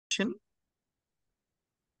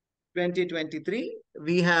2023,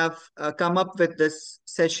 we have come up with this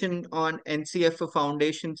session on NCF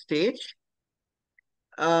foundation stage.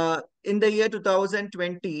 In the year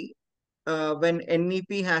 2020, when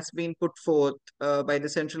NEP has been put forth by the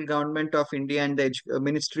central government of India and the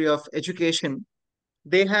Ministry of Education,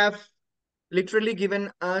 they have literally given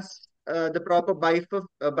us the proper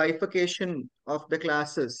bifurcation of the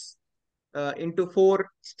classes into 4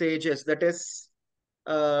 stages. That is,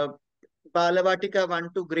 Balavatika 1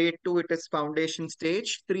 to grade 2, it is foundation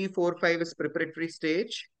stage. 3, 4, 5 is preparatory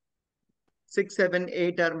stage. 6, 7,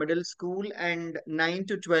 8 are middle school, and 9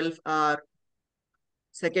 to 12 are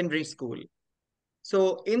secondary school.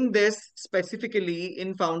 So in this, specifically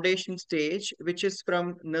in foundation stage, which is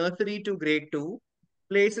from nursery to grade 2,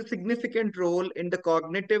 plays a significant role in the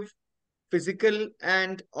cognitive, physical,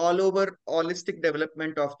 and all over holistic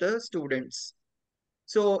development of the students.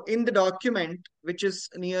 So in the document, which is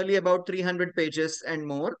nearly about 300 pages and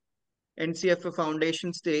more, NCF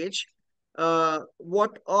foundation stage,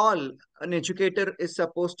 what all an educator is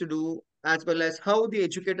supposed to do, as well as how the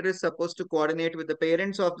educator is supposed to coordinate with the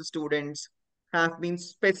parents of the students, have been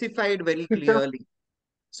specified very clearly.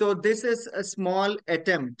 So this is a small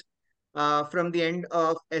attempt from the end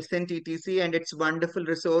of SNTTC and its wonderful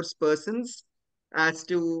resource persons as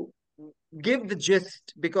to give the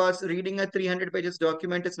gist, because reading a 300 pages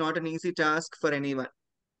document is not an easy task for anyone.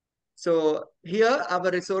 So here our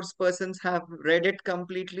resource persons have read it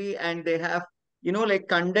completely, and they have, like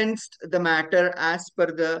condensed the matter as per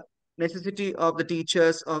the necessity of the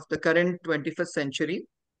teachers of the current 21st century.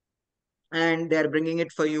 And they're bringing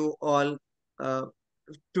it for you all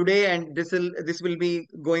today, and this will be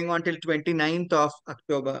going on till 29th of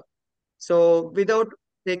October. So without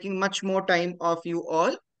taking much more time of you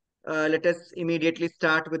all, let us immediately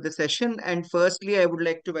start with the session. And firstly, I would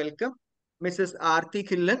like to welcome Mrs. Aarti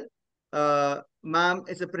Khillan. Ma'am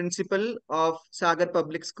is a principal of Sagar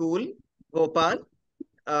Public School, Bhopal.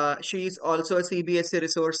 She is also a CBSE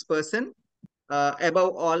resource person.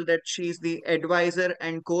 Above all that, she is the advisor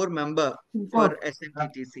and core member for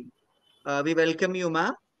SNTTC. We welcome you,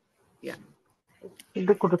 ma'am. Yeah.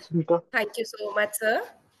 Thank you so much, sir.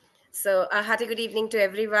 So, a hearty good evening to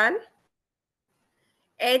everyone.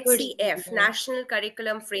 NCF, National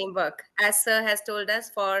Curriculum Framework, as sir has told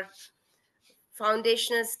us, for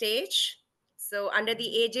foundational stage. So, under the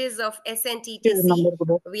aegis of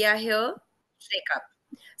SNTTC, we are here to take up.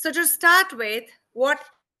 So, to start with, what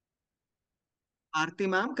Aarti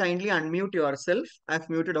ma'am, kindly unmute yourself. I've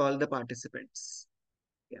muted all the participants.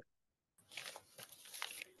 Yeah.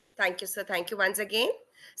 Thank you, sir. Thank you once again.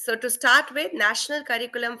 So to start with, National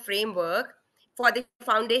Curriculum Framework for the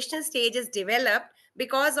foundational stage is developed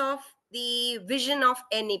because of the vision of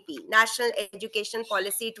NEP, National Education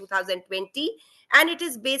Policy 2020, and it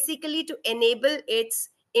is basically to enable its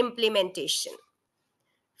implementation.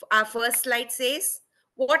 Our first slide says,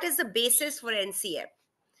 what is the basis for NCF?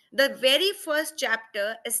 The very first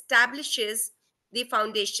chapter establishes the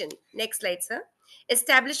foundation. Next slide, sir.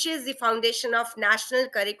 Establishes the foundation of National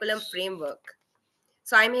Curriculum Framework.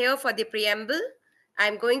 So I'm here for the preamble.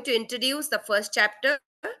 I'm going to introduce the first chapter,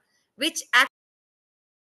 which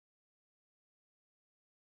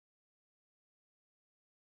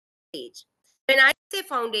stage. When I say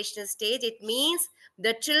foundational stage, it means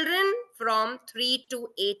the children from 3 to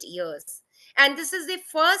 8 years. And this is the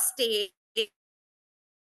first stage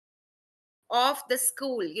of the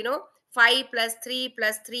school, 5 plus 3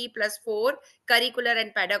 plus 3 plus 4 curricular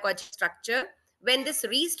and pedagogic structure. When this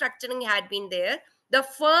restructuring had been there, the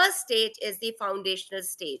first stage is the foundational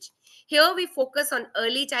stage. Here we focus on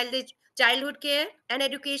early childhood care and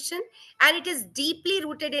education, and it is deeply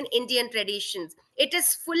rooted in Indian traditions. It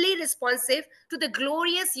is fully responsive to the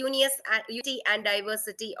glorious unity and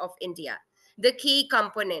diversity of India. The key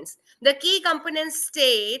components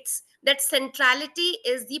states that centrality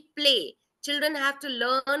is the play. Children have to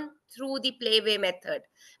learn through the playway method,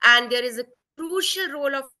 and there is a crucial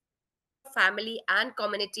role of family and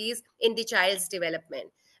communities in the child's development.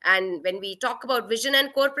 And when we talk about vision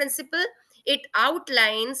and core principle, it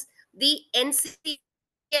outlines the NCF.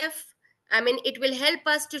 It will help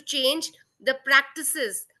us to change the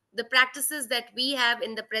practices that we have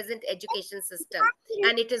in the present education system.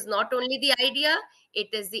 And it is not only the idea,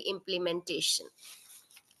 it is the implementation.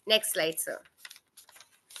 Next slide, sir.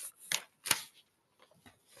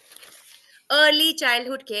 Early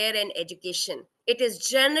childhood care and education. It is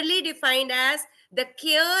generally defined as the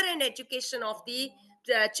care and education of the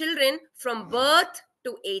children from birth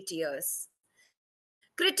to 8 years.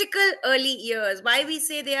 Critical early years. Why we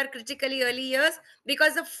say they are critically early years?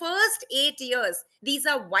 Because the first 8 years, these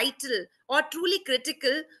are vital or truly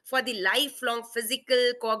critical for the lifelong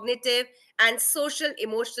physical, cognitive, and social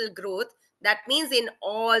emotional growth. That means in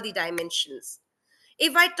all the dimensions.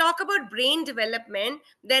 If I talk about brain development,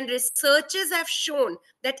 then researchers have shown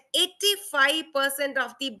that 85%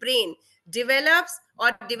 of the brain develops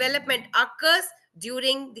or development occurs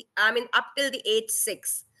during the, up till the age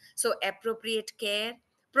 6. So appropriate care,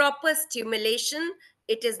 proper stimulation,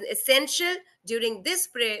 it is essential during this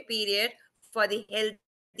period for the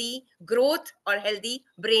healthy growth or healthy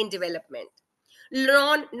brain development.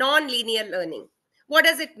 Non-linear learning. What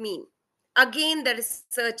does it mean? Again, the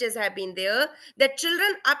researchers have been there that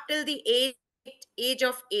children up till the age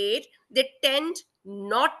of 8, they tend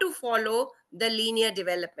not to follow the linear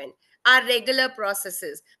development, our regular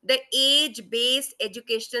processes, the age-based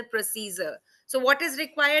educational procedure. So what is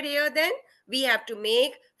required here then? We have to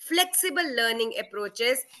make flexible learning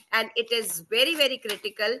approaches, and it is very, very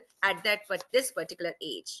critical at this particular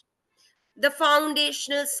age. The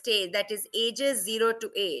foundational stage, that is ages 0 to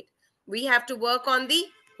 8, we have to work on the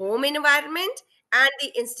home environment and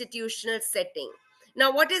the institutional setting.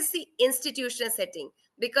 Now what is the institutional setting?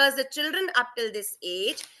 Because the children up till this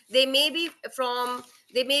age, they may be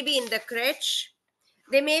in the crèche,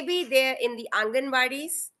 they may be there in the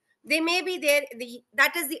Anganwadis. They may be there.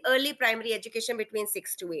 That is the early primary education between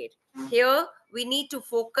 6 to 8. Here, we need to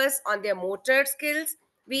focus on their motor skills.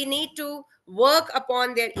 We need to work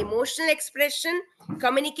upon their emotional expression,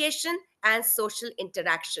 communication, and social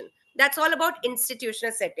interaction. That's all about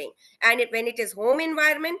institutional setting. And when it is home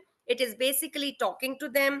environment, it is basically talking to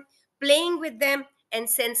them, playing with them, and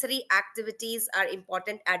sensory activities are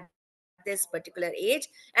important at this particular age.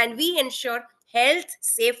 And we ensure health,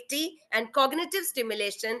 safety, and cognitive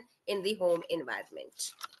stimulation in the home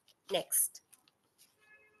environment. Next.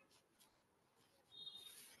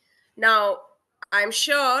 Now, I'm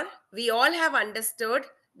sure we all have understood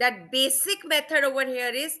that basic method over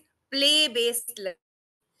here is play-based learning.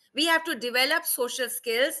 We have to develop social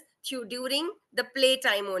skills during the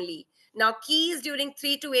playtime only. Now, keys during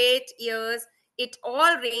 3 to 8 years, it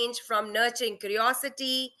all range from nurturing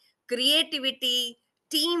curiosity, creativity,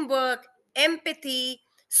 teamwork, empathy,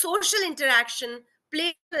 social interaction,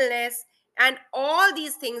 playfulness, and all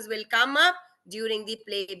these things will come up during the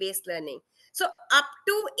play-based learning. So up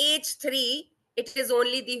to age 3, it is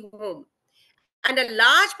only the home. And a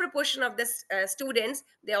large proportion of the students,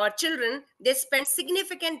 they are children, they spend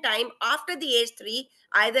significant time after the age 3,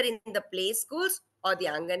 either in the play schools or the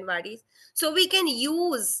Anganwadis. So we can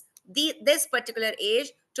use this particular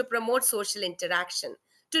age to promote social interaction,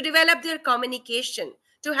 to develop their communication,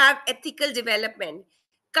 to have ethical development,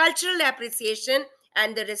 cultural appreciation,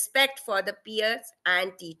 and the respect for the peers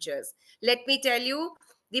and teachers. Let me tell you,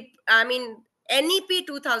 NEP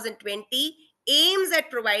 2020 aims at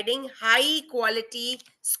providing high quality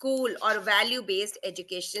school or value based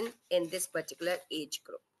education in this particular age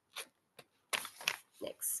group.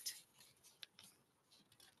 Next.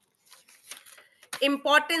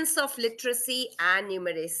 Importance of literacy and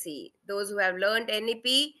numeracy. Those who have learned NEP,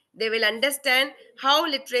 they will understand how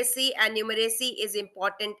literacy and numeracy is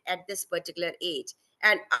important at this particular age.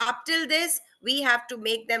 And up till this, we have to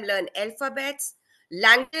make them learn alphabets,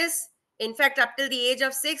 languages. In fact, up till the age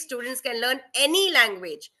of 6, students can learn any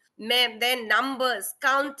language. Then numbers,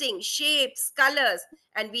 counting, shapes, colors,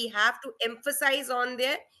 and we have to emphasize on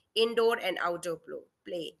their indoor and outdoor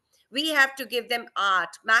play. We have to give them art.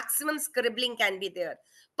 Maximum scribbling can be there.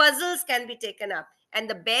 Puzzles can be taken up. And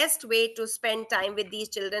the best way to spend time with these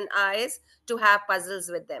children is to have puzzles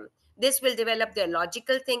with them. This will develop their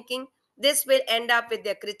logical thinking. This will end up with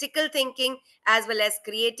their critical thinking as well as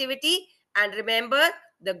creativity. And remember,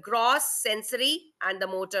 the gross, sensory, and the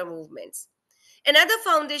motor movements. Another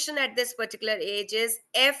foundation at this particular age is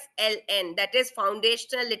FLN, that is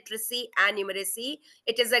Foundational Literacy and Numeracy.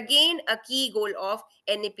 It is again a key goal of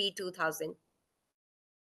NEP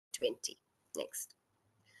 2020. Next.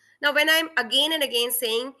 Now, when I'm again and again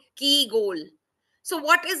saying key goal, so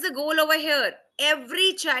what is the goal over here?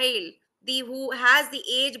 Every child who has the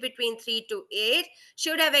age between 3 to 8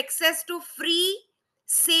 should have access to free,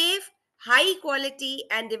 safe, high quality,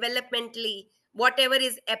 and developmentally whatever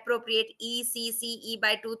is appropriate ECCE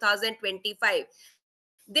by 2025.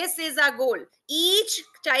 This is our goal. Each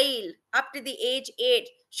child up to the age 8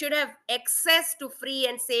 should have access to free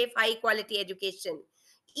and safe, high quality education.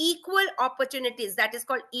 Equal opportunities, that is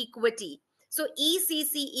called equity. So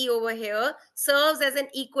ECCE over here serves as an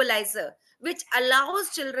equalizer, which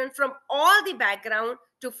allows children from all the background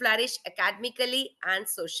to flourish academically and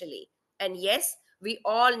socially. And yes, we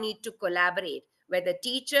all need to collaborate. where the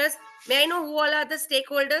teachers, may I know who all are the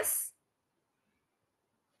stakeholders?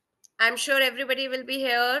 I'm sure everybody will be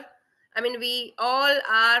here. I mean, we all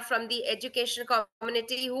are from the education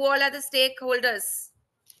community. Who all are the stakeholders?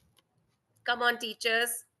 Come on,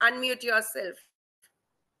 teachers, unmute yourself.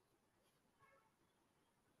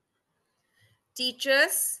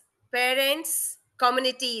 Teachers, parents,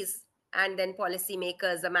 communities, and then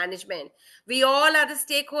policymakers, the management. We all are the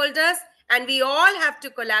stakeholders, and we all have to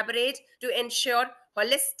collaborate to ensure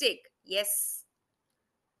holistic. Yes.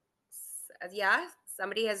 Yeah,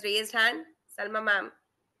 somebody has raised hand. Salma ma'am.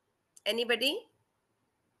 Anybody?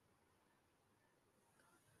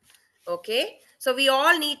 Okay, so we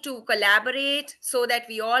all need to collaborate so that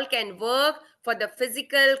we all can work for the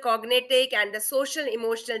physical, cognitive, and the social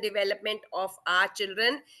emotional development of our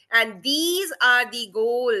children. And these are the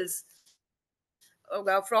goals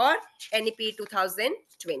for NEP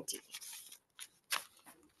 2020.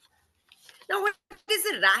 Now, what is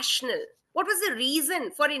the rationale? What was the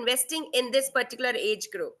reason for investing in this particular age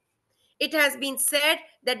group? It has been said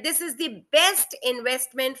that this is the best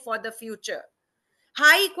investment for the future.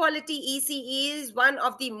 High quality ECE is one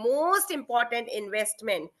of the most important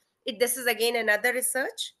investment. This is again another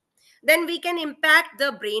research. Then we can impact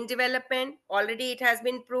the brain development. Already it has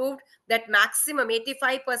been proved that maximum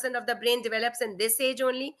 85% of the brain develops in this age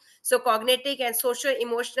only. So cognitive and social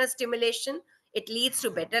emotional stimulation, it leads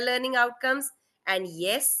to better learning outcomes. And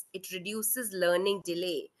yes, it reduces learning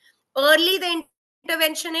delay. Early the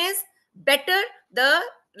intervention is, better the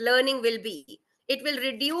learning will be. It will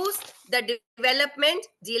reduce the development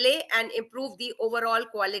delay and improve the overall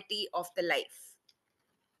quality of the life.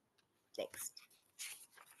 Next.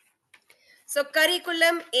 So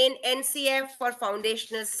curriculum in NCF for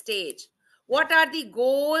foundational stage. What are the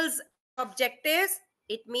goals and objectives?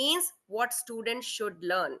 It means what students should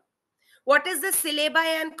learn. What is the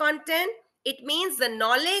syllabi and content? It means the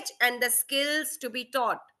knowledge and the skills to be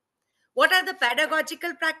taught. What are the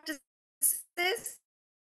pedagogical practices? It means the methods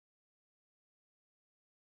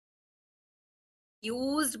that are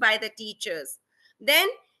used by the teachers. Then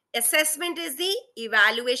assessment is the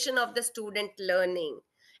evaluation of the student learning.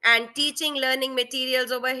 And teaching learning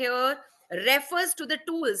materials over here refers to the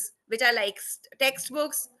tools which are like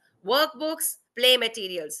textbooks, workbooks, play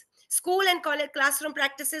materials. School and college classroom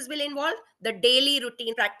practices will involve the daily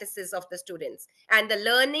routine practices of the students. And the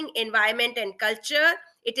learning environment and culture,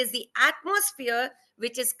 it is the atmosphere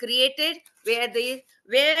which is created where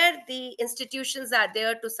the institutions are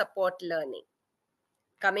there to support learning.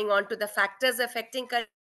 Coming on to the factors affecting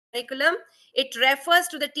curriculum, it refers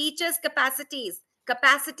to the teacher's capacities.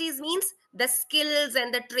 Capacities means the skills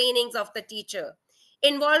and the trainings of the teacher.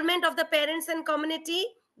 Involvement of the parents and community,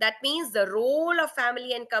 that means the role of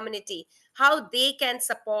family and community, how they can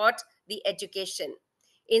support the education.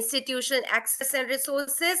 Institutional access and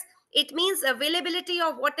resources, it means availability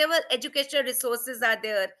of whatever educational resources are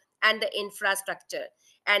there and the infrastructure.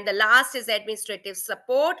 And the last is administrative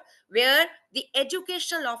support, where the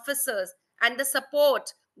educational officers and the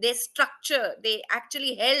support, they structure, they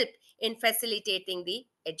actually help in facilitating the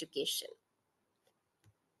education.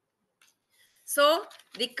 So,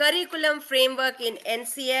 the curriculum framework in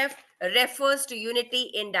NCF refers to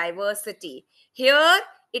unity in diversity. Here,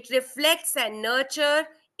 it reflects and nurtures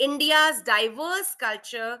India's diverse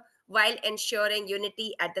culture while ensuring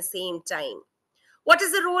unity at the same time. What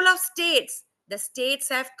is the role of states? The states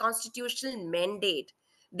have constitutional mandate.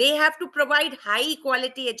 They have to provide high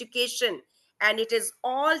quality education, and it is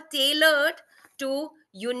all tailored to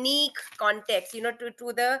unique context,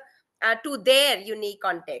 to their unique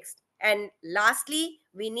context. And lastly,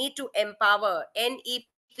 we need to empower.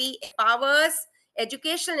 NEP empowers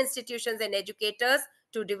educational institutions and educators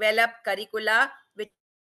to develop curricula which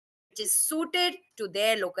is suited to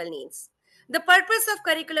their local needs. The purpose of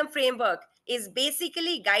curriculum framework is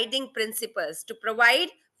basically guiding principles to provide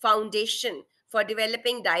foundation for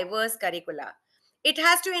developing diverse curricula. It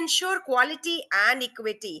has to ensure quality and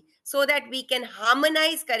equity so that we can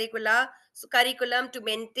harmonize curriculum to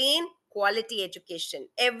maintain quality education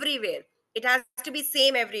everywhere. It has to be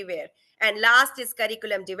same everywhere. And last is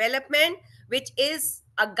curriculum development, which is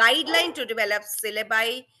a guideline to develop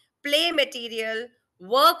syllabi, play material,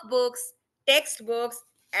 workbooks, textbooks,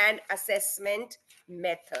 and assessment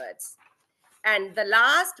methods. And the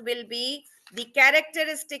last will be the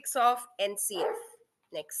characteristics of NCF.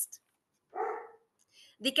 Next.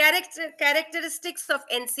 The characteristics of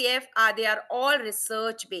NCF are, they are all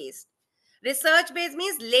research based. Research based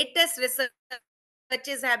means latest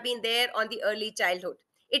researches have been there on the early childhood.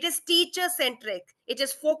 It is teacher centric. It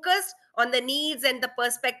is focused on the needs and the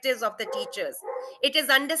perspectives of the teachers. It is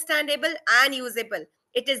understandable and usable.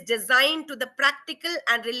 It is designed to the practical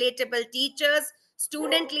and relatable teachers,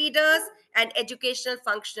 student leaders, and educational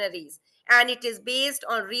functionaries. And it is based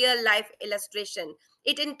on real life illustration.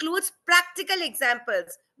 It includes practical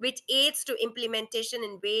examples which aids to implementation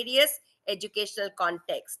in various educational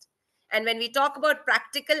contexts. And when we talk about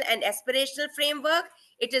practical and aspirational framework,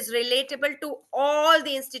 it is relatable to all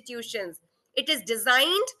the institutions. It is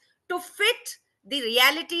designed to fit the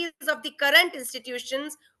realities of the current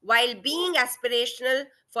institutions while being aspirational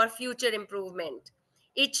for future improvement.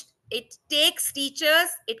 It takes teachers,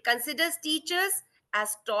 it considers teachers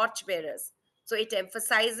as torchbearers. So it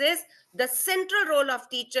emphasizes the central role of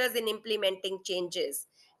teachers in implementing changes.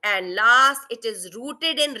 And last, it is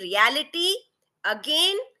rooted in reality,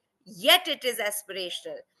 again, yet it is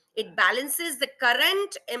aspirational. It balances the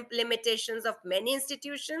current implementations of many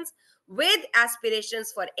institutions with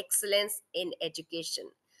aspirations for excellence in education.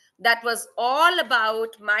 That was all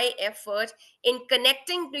about my effort in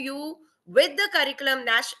connecting to you with the curriculum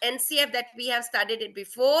NCF that we have studied it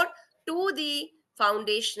before to the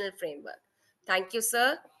foundational framework. Thank you,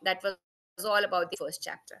 sir. That was all about the first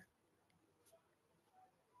chapter.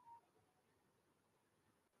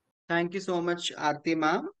 Thank you so much, Aarti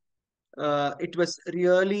ma'am. It was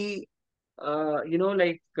really,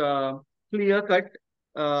 like clear cut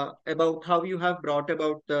about how you have brought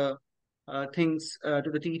about the things to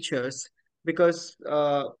the teachers. Because,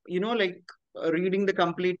 like reading the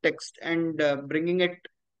complete text and bringing it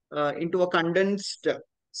into a condensed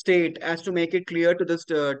state as to make it clear to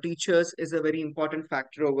the teachers is a very important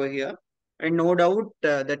factor over here. And no doubt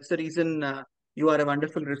that's the reason you are a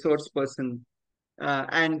wonderful resource person.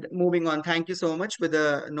 And moving on, thank you so much. With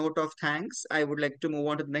a note of thanks, I would like to move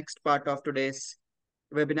on to the next part of today's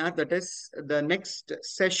webinar, that is the next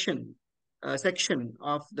section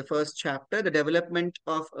of the first chapter, the development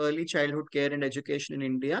of early childhood care and education in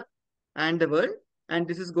India and the world. And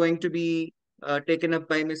this is going to be taken up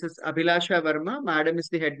by Mrs. Abhilasha Verma. Madam is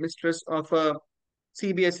the headmistress of a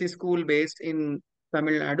CBSE school based in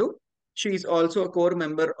Tamil Nadu. She is also a core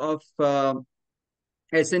member of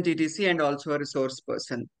SNTTC and also a resource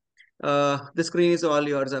person. The screen is all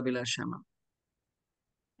yours, Abhilasha ma'am.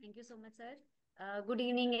 Thank you so much, sir. Good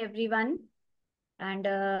evening, everyone. And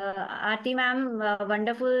Aarti ma'am,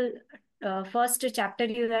 wonderful first chapter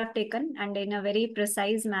you have taken and in a very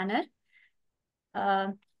precise manner.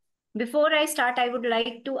 Before I start, I would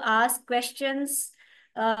like to ask questions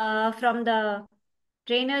from the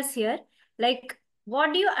trainers here. Like,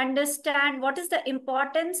 what do you understand? What is the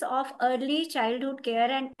importance of early childhood care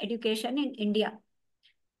and education in India?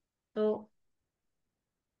 So,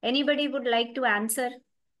 anybody would like to answer?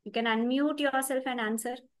 You can unmute yourself and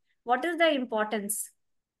answer. What is the importance?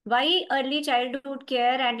 Why early childhood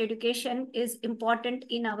care and education is important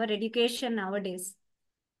in our education nowadays?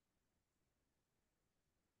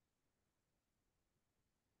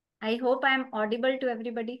 I hope I am audible to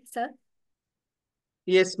everybody, sir.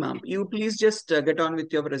 Yes, ma'am. You please just get on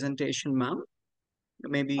with your presentation, ma'am.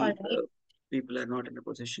 Maybe All right. people are not in a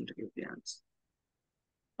position to give the answer.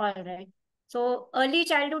 All right. So early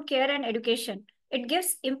childhood care and education, it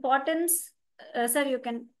gives importance. Sir, you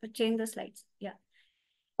can change the slides. Yeah.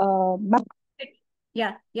 Ma'am.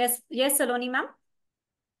 Yeah. Yes. Yes, Saloni, ma'am.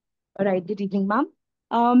 Right, good evening, ma'am.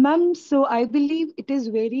 Ma'am, so I believe it is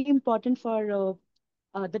very important for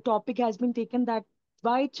the topic has been taken that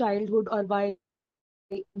why childhood or why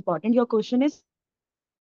important. Your question is,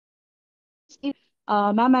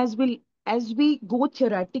 ma'am, as we go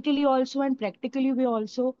theoretically also and practically we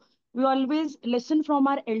always listen from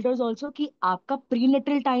our elders also कि आपका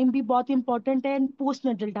prenatal time भी बहुत important है and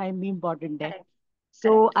postnatal time भी important है. Correct. So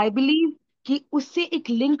Correct. I believe कि उससे एक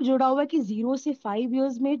लिंक जुड़ा हुआ है कि 0 से 5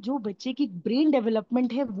 years में जो बच्चे की ब्रेन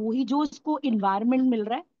डेवलपमेंट है वो ही जो उसको इन्वायरमेंट मिल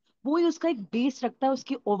रहा है वो ही उसका एक बेस रखता है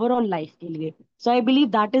उसकी ओवरऑल लाइफ के लिए. सो I believe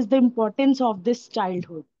that is the importance of this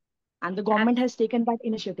childhood and the government has taken that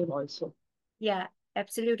initiative also. Yeah,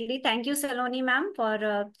 absolutely. Thank you, Saloni ma'am, for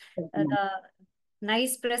the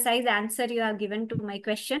nice, precise answer you have given to my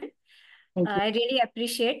question. I really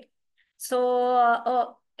appreciate.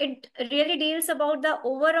 So it really deals about the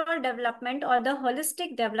overall development or the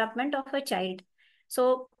holistic development of a child.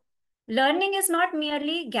 So learning is not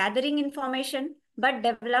merely gathering information, but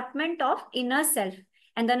development of inner self.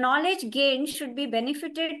 And the knowledge gained should be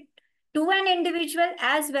benefited to an individual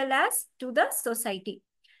as well as to the society.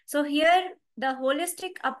 So here the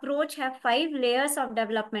holistic approach have 5 layers of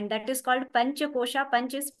development that is called Panchakosha.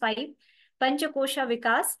 Panch is 5. Panchakosha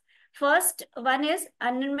Vikas. First one is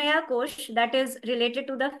Annamaya Kosh, that is related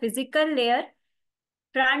to the physical layer.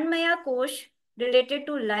 Pranmaya Kosh related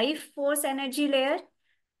to life force energy layer.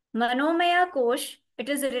 Manomaya Kosh, It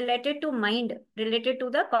is related to mind, related to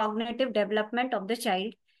the cognitive development of the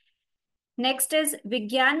child. Next is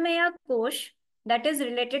Vigyanmaya Kosh, that is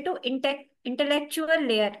related to intellectual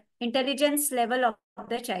layer, intelligence level of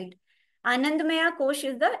the child. Anandmaya Kosh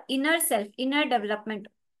is the inner self, inner development.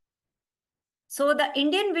 So the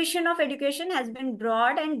Indian vision of education has been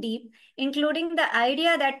broad and deep, including the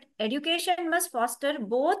idea that education must foster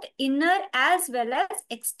both inner as well as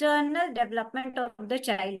external development of the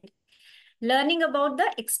child. Learning about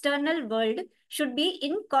the external world should be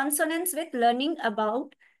in consonance with learning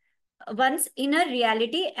about one's inner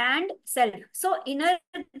reality and self. So inner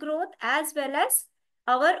growth as well as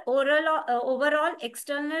our overall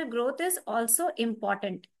external growth is also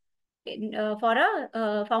important for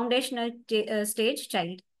a foundational stage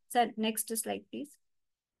child. So next slide, please.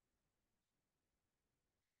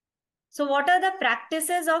 So what are the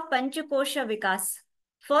practices of Panchakosha Vikas?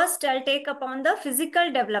 First, I'll take upon the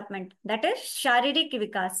physical development, that is Sharirik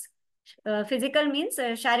Vikas. Physical means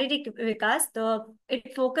Sharirik Vikas.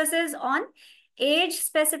 It focuses on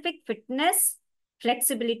age-specific fitness,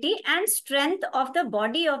 flexibility, and strength of the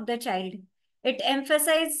body of the child. It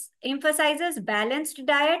emphasizes balanced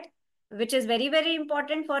diet, which is very, very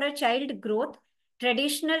important for a child growth,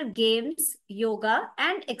 traditional games, yoga,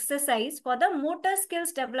 and exercise for the motor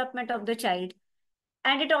skills development of the child.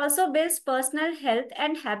 And it also builds personal health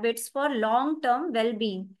and habits for long-term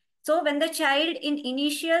well-being. So when the child in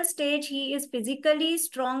initial stage, he is physically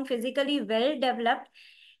strong, physically well-developed,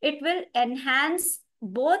 it will enhance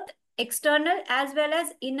both external as well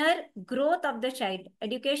as inner growth of the child,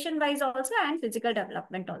 education-wise also and physical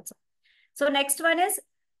development also. So next one is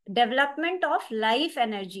development of life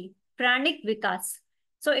energy, pranic vikas.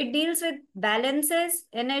 So it deals with balances,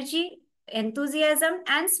 energy, enthusiasm,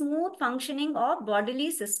 and smooth functioning of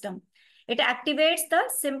bodily system. It activates the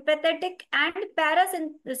sympathetic and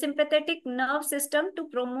parasympathetic nerve system to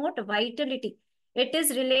promote vitality. It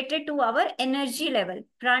is related to our energy level,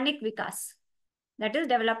 pranic vikas. That is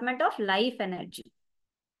development of life energy.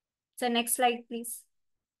 So next slide, please.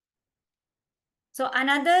 So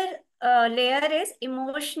another layer is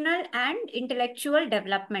emotional and intellectual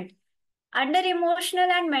development. Under emotional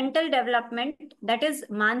and mental development, that is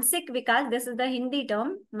Mansik Vikas, this is the Hindi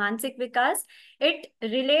term, Mansik Vikas, it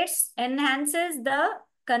enhances the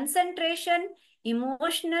concentration,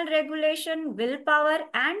 emotional regulation, willpower,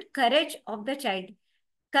 and courage of the child.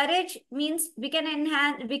 Courage means we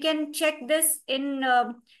can check this in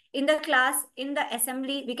the class, in the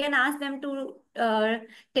assembly. We can ask them to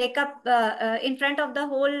take up in front of the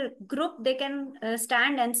whole group. They can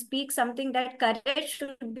stand and speak something. That courage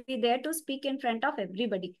should be there to speak in front of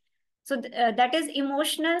everybody. So that is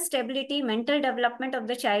emotional stability, mental development of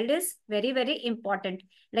the child is very, very important.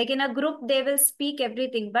 Like in a group, they will speak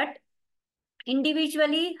everything, but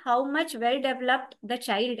individually, how much well developed the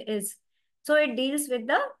child is. So it deals with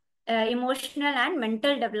the emotional and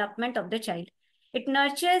mental development of the child. It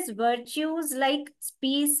nurtures virtues like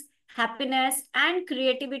peace, happiness, and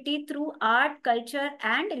creativity through art, culture,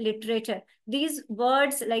 and literature. These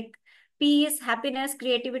words like peace, happiness,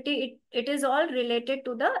 creativity, it is all related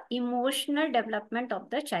to the emotional development of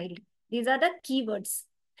the child. These are the keywords.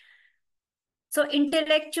 So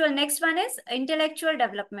intellectual, next one is intellectual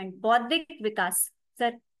development, Bauddhik Vikas.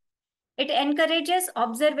 Sir, it encourages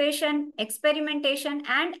observation, experimentation,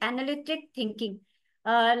 and analytic thinking.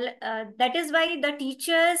 That is why the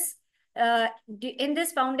teachers in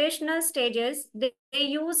this foundational stages, they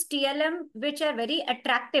use TLM, which are very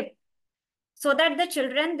attractive, so that the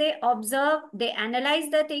children, they observe, they analyze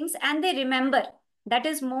the things, and they remember. That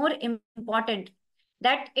is more important.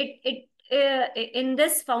 That in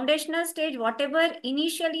this foundational stage, whatever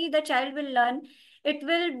initially the child will learn, it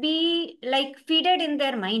will be like feeded in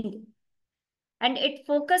their mind. And it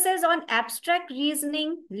focuses on abstract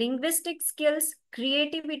reasoning, linguistic skills,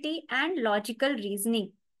 creativity, and logical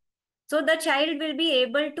reasoning. So the child will be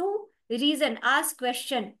able to reason, ask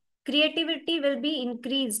question. Creativity will be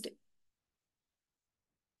increased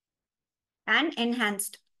and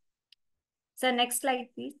enhanced. So next slide,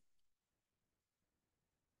 please.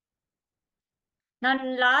 Now,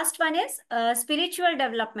 last one is spiritual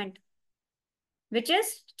development, which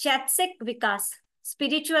is Chatsik Vikas,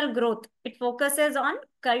 spiritual growth. It focuses on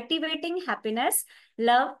cultivating happiness,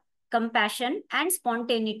 love, compassion, and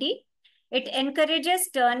spontaneity. It encourages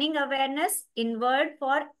turning awareness inward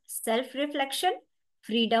for self-reflection,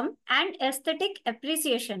 freedom, and aesthetic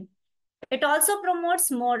appreciation. It also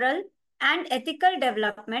promotes moral and ethical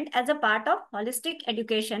development as a part of holistic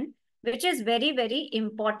education, which is very, very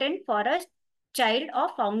important for a child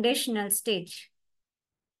of foundational stage.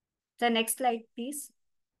 The next slide, please.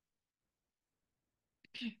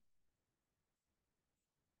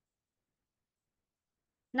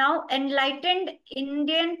 Now, enlightened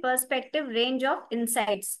Indian perspective range of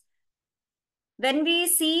insights. When we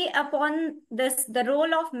see upon this, the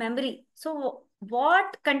role of memory, so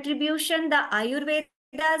what contribution the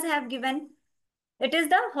Ayurvedas have given? It is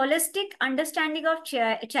the holistic understanding of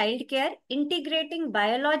child care, integrating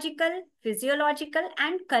biological, physiological,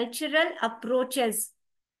 and cultural approaches.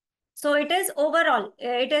 So it is overall,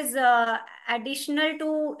 it is additional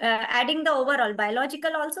to adding the overall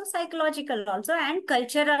biological also, psychological also, and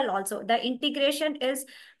cultural also. The integration is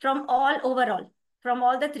from all overall, from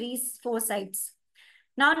all the four sides.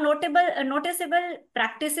 Now, noticeable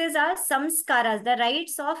practices are samskaras, the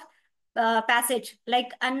rites of passage, like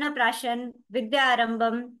Annaprashan, Vidya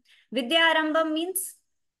Arambam. Vidya Arambam means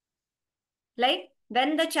like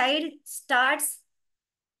when the child starts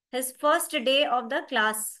his first day of the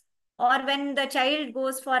class, or when the child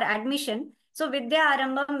goes for admission. So Vidya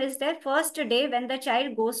Arambam is their first day when the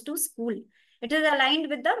child goes to school. It is aligned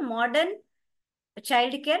with the modern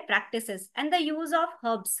child care practices and the use of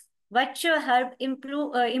herbs. Which herb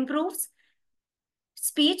improves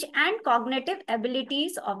speech and cognitive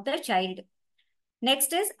abilities of the child.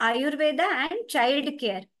 Next is Ayurveda and child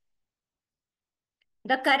care.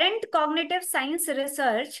 The current cognitive science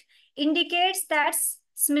research indicates that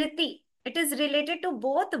Smriti, it is related to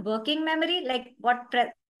both working memory, like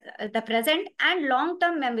the present, and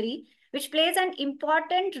long-term memory, which plays an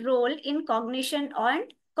important role in cognition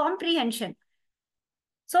and comprehension.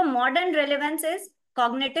 So modern relevance is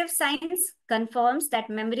cognitive science confirms that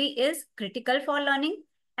memory is critical for learning,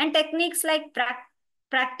 and techniques like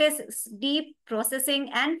practice, deep processing,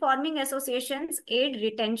 and forming associations aid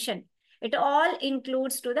retention. It all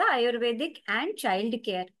includes to the Ayurvedic and child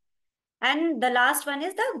care. And the last one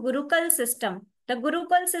is the Gurukul system. The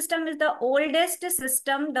Gurukul system is the oldest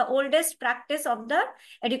system, the oldest practice of the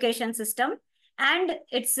education system. And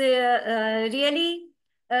it's really,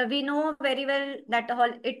 we know very well that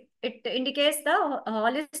it indicates the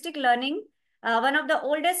holistic learning, one of the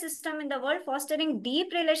oldest system in the world, fostering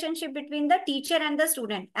deep relationship between the teacher and the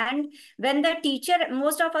student. And when the teacher,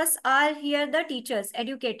 most of us are here, the teachers,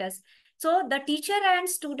 educators. So the teacher and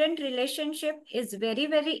student relationship is very,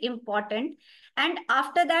 very important. And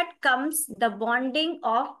after that comes the bonding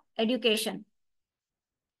of education.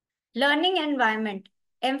 Learning environment.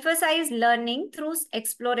 Emphasize learning through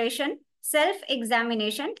exploration,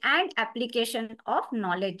 self-examination, and application of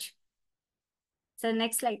knowledge. So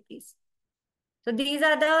next slide, please. So these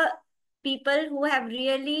are the people who have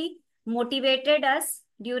really motivated us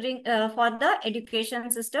during for the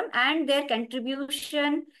education system, and their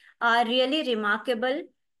contribution are really remarkable.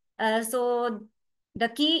 So the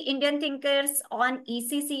key Indian thinkers on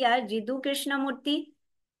ECC are Jiddu Krishnamurti.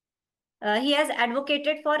 He has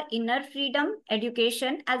advocated for inner freedom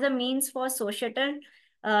education as a means for societal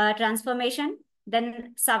transformation.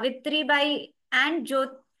 Then Savitri Bai and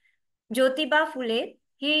Jyotiba Phule,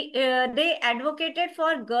 they advocated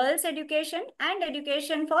for girls' education and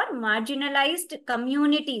education for marginalized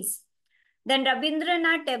communities. Then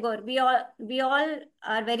Rabindranath Tagore, we all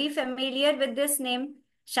are very familiar with this name.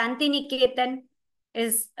 Shantiniketan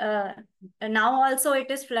is now also it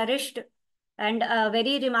is flourished, and a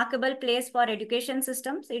very remarkable place for education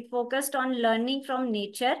systems. It focused on learning from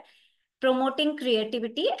nature, promoting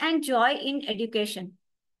creativity and joy in education.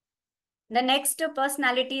 The next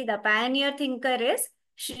personality, the pioneer thinker, is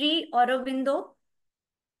Sri Aurobindo.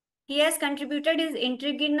 He has contributed his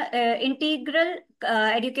integral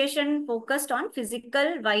education focused on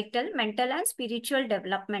physical, vital, mental, and spiritual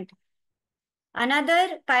development.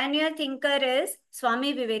 Another pioneer thinker is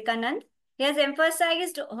Swami Vivekanand. He has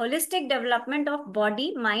emphasized holistic development of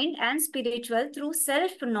body, mind, and spiritual through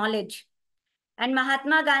self-knowledge. And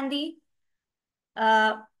Mahatma Gandhi,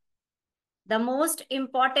 the most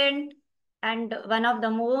important and one of the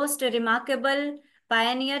most remarkable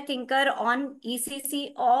pioneer thinker on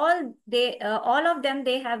ECC. All of them,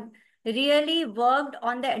 they have really worked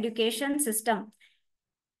on the education system.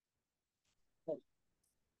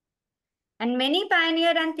 And many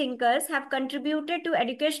pioneers and thinkers have contributed to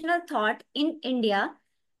educational thought in India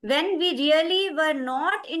when we really were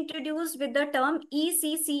not introduced with the term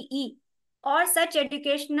ECCE or such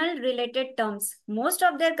educational related terms. Most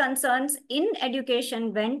of their concerns in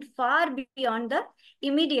education went far beyond the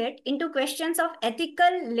immediate into questions of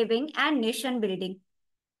ethical living and nation building.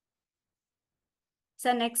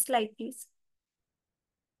 So next slide, please.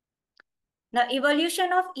 The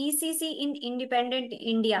evolution of ECC in independent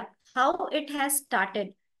India, how it has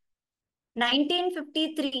started.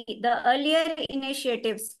 1953, the earlier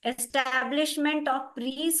initiatives, establishment of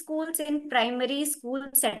preschools in primary school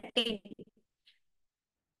setting.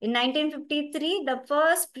 In 1953, the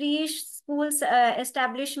first preschool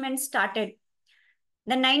establishment started.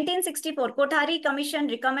 The 1964 Kothari Commission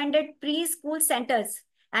recommended preschool centers.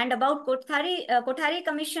 And about Kothari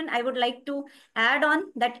Commission, I would like to add on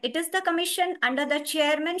that it is the commission under the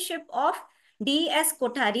chairmanship of D.S.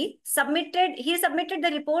 Kothari. He submitted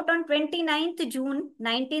the report on 29th June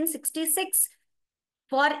 1966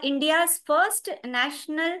 for India's first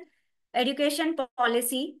national education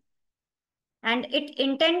policy, and it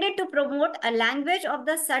intended to promote a language of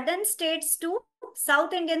the southern states to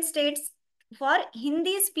South Indian states for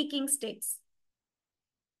Hindi-speaking states.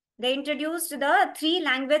 They introduced the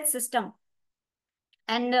 3-language system.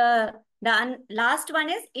 And the last one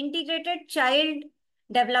is Integrated Child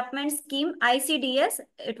Development Scheme, ICDS.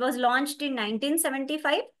 It was launched in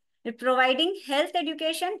 1975, providing health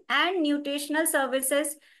education and nutritional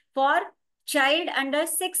services for child under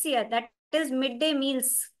 6 years. That is midday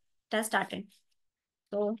meals that started.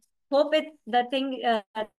 So hope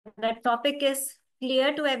that topic is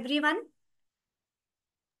clear to everyone.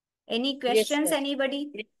 Any questions, Yes,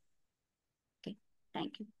 anybody? Okay,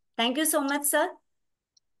 thank you. Thank you so much, sir.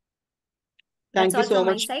 Thank That's you all so from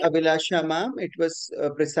my much, side. Abhilasha ma'am. It was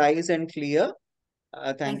precise and clear.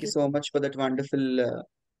 Thank Thank you you. so much for that wonderful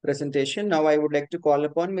presentation. Now I would like to call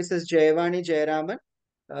upon Mrs. Jayavani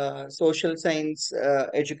Jayaraman, social science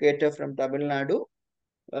educator from Tamil Nadu,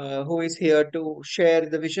 who is here to share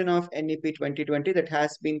the vision of NEP 2020 that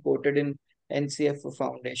has been quoted in NCF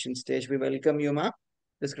Foundation stage. We welcome you, ma'am.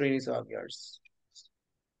 The screen is all yours.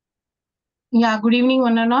 Yeah, good evening,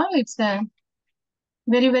 one and all. It's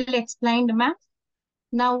very well explained, ma'am.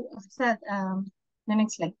 Now, sir, the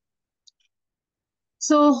next slide.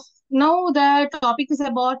 So now the topic is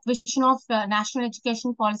about vision of National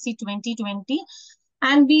Education Policy 2020,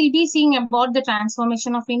 and we'll be seeing about the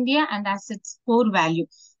transformation of India and as its core value.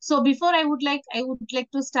 So before I would like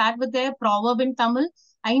to start with the proverb in Tamil,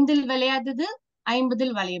 "Aindil vilayadadu,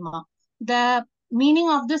 aimbadil valayama." The meaning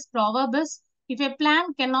of this proverb is, if a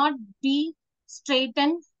plan cannot be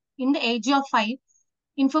straightened in the age of 5,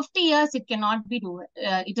 in 50 years it cannot be do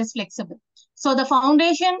it is flexible. So the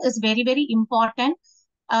foundation is very, very important.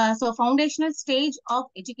 So foundational stage of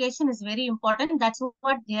education is very important. That's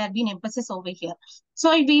what they have been emphasis over here.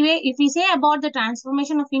 So if we say about the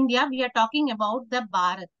transformation of India, we are talking about the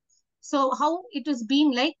Bharat. So how it has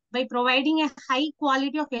been like by providing a high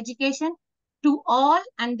quality of education to all,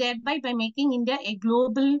 and thereby by making India a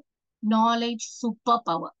global knowledge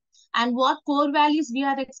superpower. And what core values we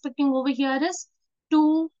are expecting over here is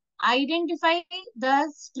to identify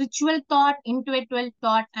the spiritual thought, intellectual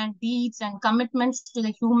thought, and deeds and commitments to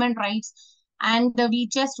the human rights. And we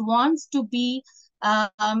just want to be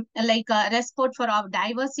respect for our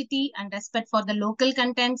diversity and respect for the local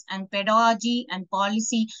contents and pedagogy and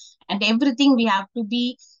policy and everything. We have to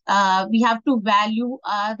value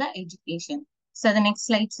the education. So the next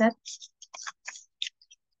slide, sir.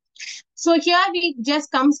 So here we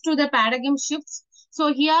just comes to the paradigm shifts.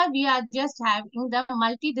 So here we are just having the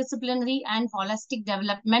multidisciplinary and holistic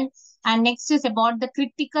development. And next is about the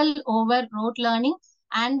critical over rote learning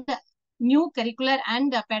and new curricular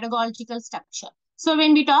and pedagogical structure. So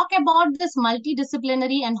when we talk about this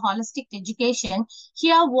multidisciplinary and holistic education,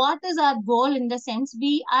 here what is our goal in the sense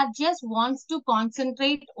we are just wants to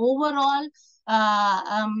concentrate overall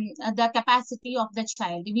the capacity of the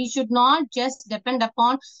child. We should not just depend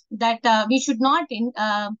upon that. We should not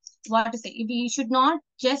we should not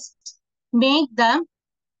just make the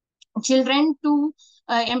children to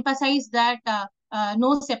emphasize that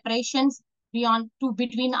no separations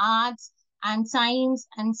between arts and science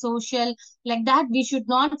and social, like that. We should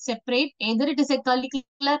not separate either it is a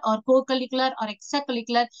curricular or co-curricular or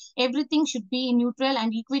extracurricular. Everything should be neutral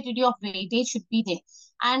and equity of weightage should be there.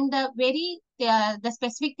 And the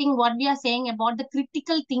specific thing what we are saying about the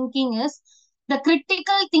critical thinking is the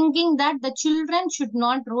critical thinking that the children should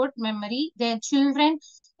not rote memory. Their children,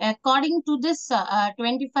 according to this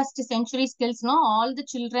 21st century skills, all the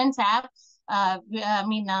children have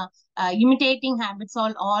imitating habits,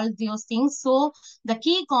 all those things. So the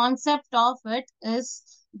key concept of it is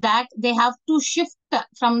that they have to shift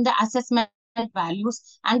from the assessment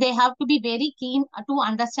values, and they have to be very keen to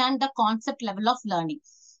understand the concept level of learning.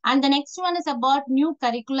 And the next one is about new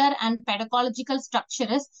curricular and pedagogical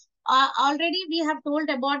structures. Already we have told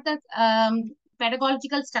about the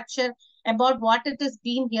pedagogical structure, about what it has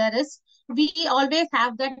been here is we always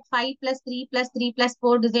have that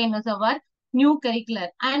 5+3+3+4 design as our new curricular.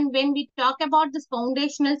 And when we talk about this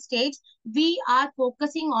foundational stage, we are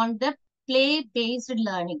focusing on the play-based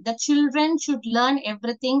learning. The children should learn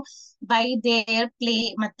everything by their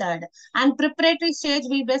play method. And preparatory stage,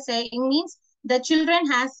 we were saying, means The children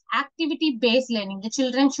has activity-based learning. The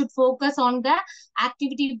children should focus on the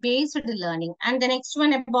activity-based learning. And the next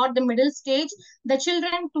one about the middle stage, the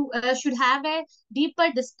children should have a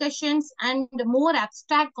deeper discussions and more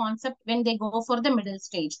abstract concept when they go for the middle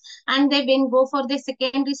stage. And they when go for the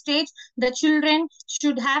secondary stage, the children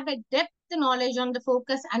should have a depth knowledge on the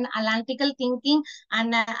focus and analytical thinking,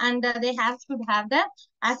 and they should have the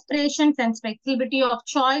aspirations and flexibility of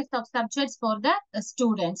choice of subjects for the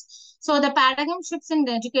students. So the paradigm shifts in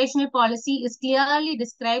the educational policy is clearly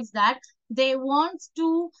describes that they want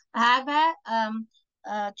to have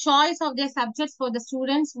a choice of their subjects for the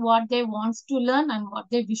students, what they want to learn and what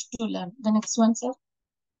they wish to learn. The next one, sir.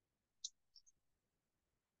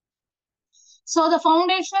 So the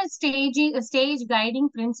foundational stage guiding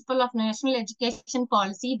principle of national education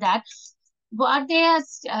policy, that what they are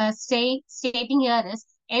stating here is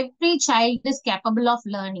every child is capable of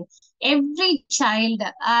learning. Every child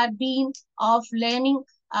are being of learning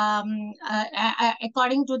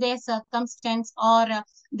according to their circumstance or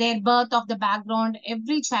their birth of the background.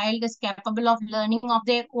 Every child is capable of learning of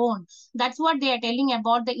their own. That's what they are telling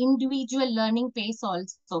about the individual learning pace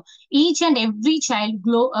also. Each and every child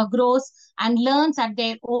grows and learns at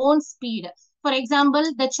their own speed. For example,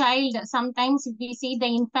 the child, sometimes if we see the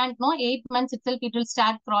infant, no, 8 months itself, it will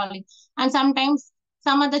start crawling. And sometimes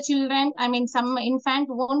some other children, some infant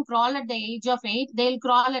won't crawl at the age of 8, they'll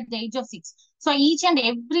crawl at the age of 6. So each and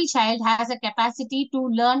every child has a capacity to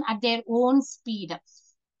learn at their own speed.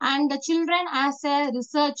 And the children as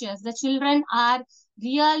researchers, the children are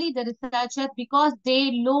really the researchers because they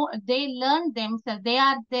learn themselves. They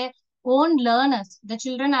are their own learners. The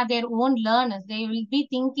children are their own learners. They will be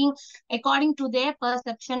thinking according to their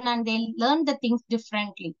perception and they learn the things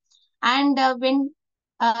differently. And when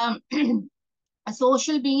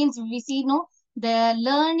social beings, we see, no, the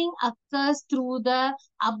learning occurs through the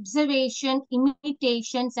observation,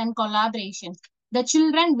 imitations, and collaboration. The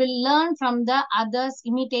children will learn from the others,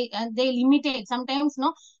 they'll imitate. Sometimes,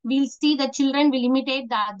 no, we'll see the children will imitate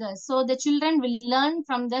the others. So the children will learn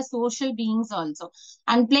from the social beings also.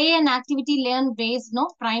 And play and activity learn based, no,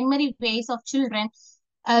 primary ways of children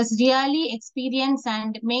as really experience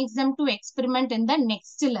and makes them to experiment in the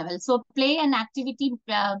next level. So play and activity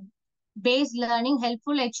based learning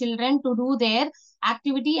helpful at children to do their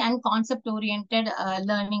activity and concept oriented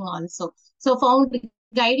learning also. So found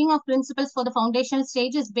guiding of principles for the foundational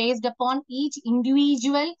stage is based upon each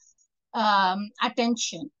individual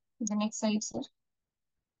attention. The next slide, sir.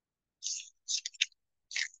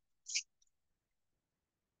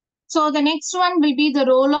 So the next one will be the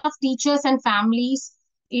role of teachers and families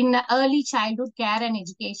in early childhood care and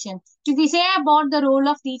education. If we say about the role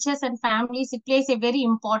of teachers and families, it plays a very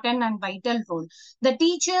important and vital role. The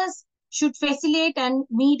teachers should facilitate and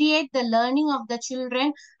mediate the learning of the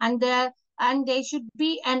children, and they should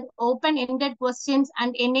be an open-ended questions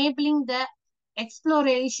and enabling the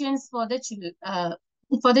explorations for the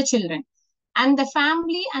children. And the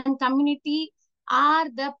family and community are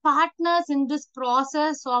the partners in this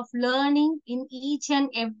process of learning in each and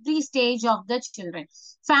every stage of the children.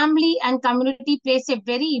 Family and community plays a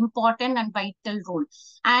very important and vital role.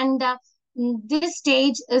 And this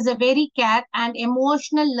stage is a very care and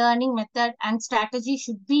emotional learning method and strategy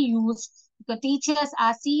should be used. The teachers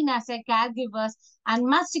are seen as a caregivers and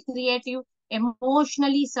must create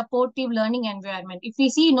emotionally supportive learning environment. If we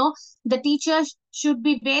see, the teachers should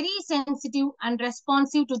be very sensitive and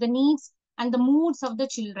responsive to the needs and the moods of the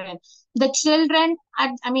children. The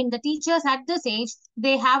teachers at this age,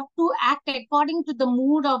 they have to act according to the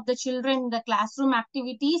mood of the children in the classroom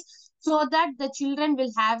activities so that the children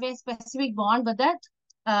will have a specific bond with the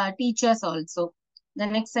teachers also. The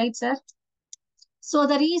next slide, sir. So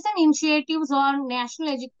the recent initiatives on national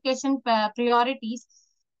education priorities,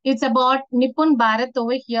 it's about Nippon Bharat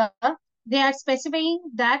over here. They are specifying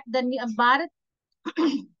that the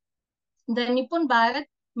Nippon Bharat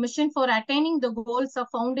mission for attaining the goals of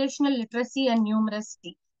foundational literacy and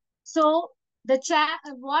numeracy. So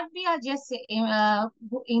what we are just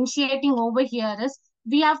initiating over here is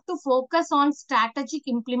we have to focus on strategic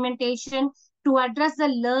implementation to address the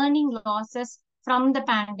learning losses from the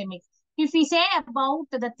pandemic. If we say about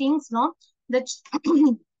the things, that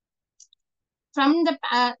from the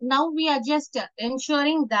now we are just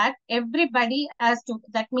ensuring that everybody has to,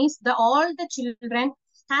 that means all the children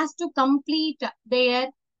has to complete their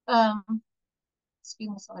excuse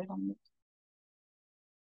me, sorry, 1 minute.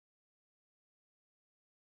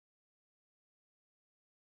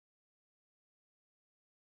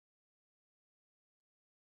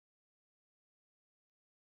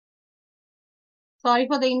 Sorry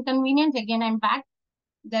for the inconvenience. Again, I'm back.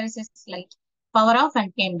 There is a slight power off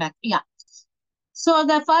and came back. Yeah. So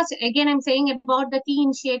the first, again, I'm saying about the key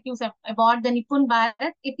initiatives about the Nipun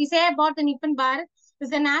Bharat. If we say about the Nipun Bharat,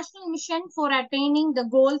 it's a national mission for attaining the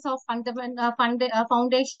goals of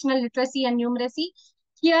foundational literacy and numeracy.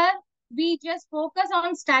 Here, we just focus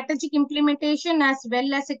on strategic implementation as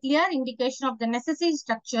well as a clear indication of the necessary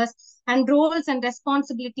structures and roles and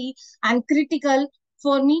responsibility and critical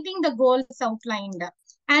for meeting the goals outlined.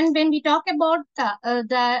 And when we talk about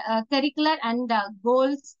the curricular and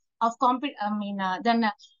goals of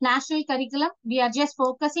the national curriculum, we are just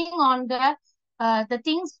focusing on the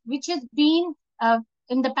things which has been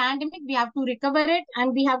in the pandemic. We have to recover it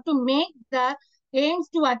and we have to make the aims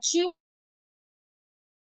to achieve.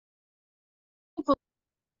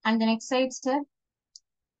 And the next slide, sir.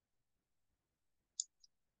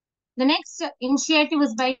 The next initiative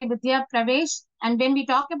is by Vidya Pravesh. And when we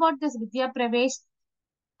talk about this Vidya Pravesh,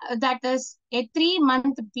 that is a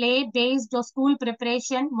 3-month play-based school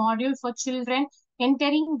preparation module for children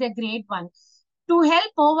entering the grade 1. To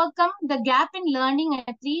help overcome the gap in learning,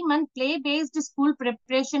 a 3-month play-based school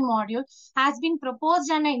preparation module has been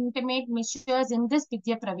proposed and implement measures in this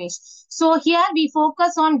Vidya Pravesh. So here we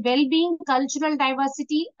focus on well-being, cultural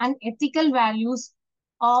diversity and ethical values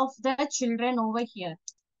of the children over here.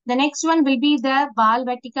 The next one will be the Bal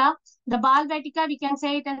Vatika. The Bal Vatika, we can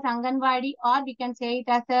say it as Anganwadi or we can say it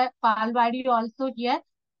as a Balwadi also here.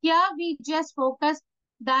 Here we just focus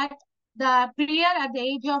that the prior at the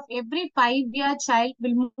age of every 5-year child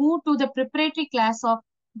will move to the preparatory class of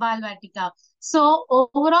Bal Vatika. So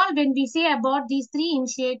overall, when we say about these 3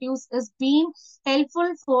 initiatives is being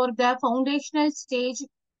helpful for the foundational stage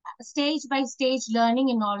by stage learning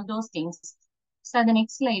in all those things. So the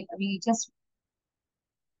next slide, we just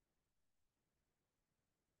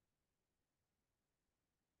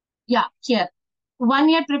here.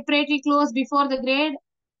 1-year preparatory course before the grade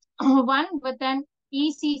 1 with an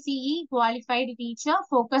ECCE qualified teacher,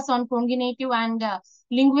 focus on cognitive and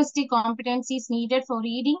linguistic competencies needed for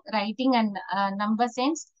reading, writing and number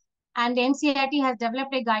sense. And NCERT has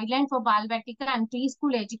developed a guideline for Balvatika and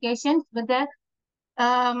preschool education with the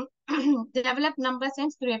develop number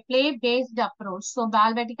sense through a play-based approach. So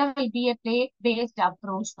Balvatika will be a play-based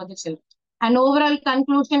approach for the children. And overall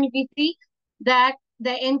conclusion, if we see that the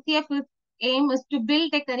NCF aim is to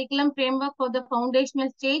build a curriculum framework for the foundational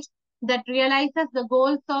stage that realizes the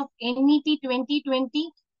goals of NEP 2020,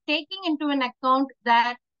 taking into an account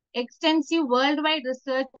that extensive worldwide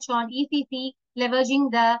research on ECC, leveraging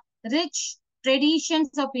the rich traditions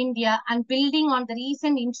of India and building on the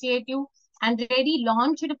recent initiative and already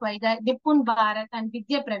launched by the Nipun Bharat and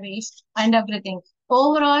Vidya Pravesh and everything.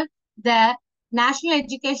 Overall, the National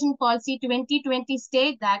Education Policy 2020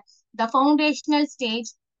 states that the foundational stage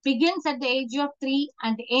begins at the age of 3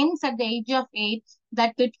 and ends at the age of 8,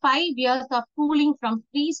 that with 5 years of schooling from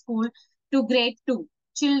preschool to grade 2.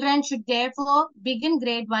 Children should therefore begin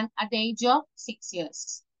grade 1 at the age of 6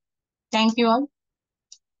 years. Thank you all.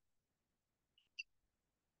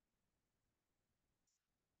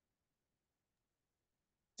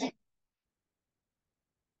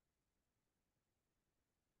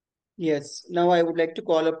 Yes, now I would like to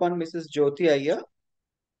call upon Mrs. Jyoti Iyer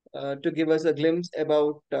to give us a glimpse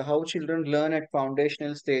about how children learn at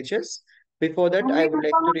foundational stages. Before that, I would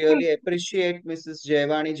like to really appreciate Mrs.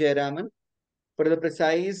 Jayavani Jayaraman for the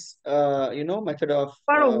precise, method of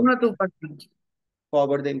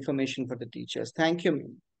forward the information for the teachers. Thank you,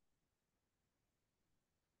 ma'am.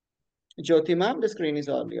 Jyoti ma'am, the screen is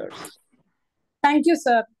all yours. Thank you,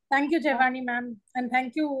 sir. Thank you, Jayavani ma'am. And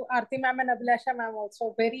thank you, Aarti ma'am and Abhilasha ma'am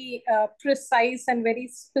also. Very precise and very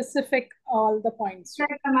specific, all the points.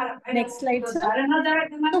 Next slide, sir.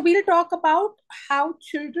 So we'll talk about how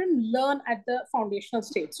children learn at the foundational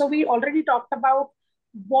stage. So we already talked about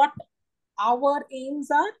what our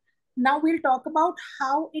aims are. Now we'll talk about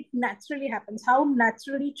how it naturally happens, how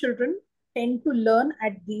naturally children tend to learn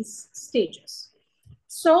at these stages.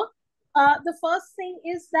 So the first thing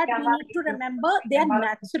is that we need to remember they are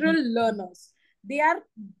natural learners. They are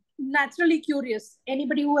naturally curious.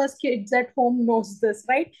 Anybody who has kids at home knows this,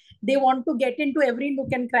 right? They want to get into every nook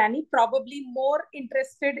and cranny, probably more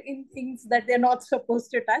interested in things that they're not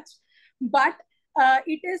supposed to touch. But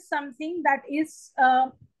it is something that is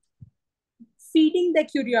feeding their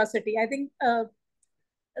curiosity. I think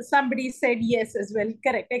somebody said yes as well.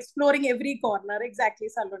 Correct. Exploring every corner. Exactly,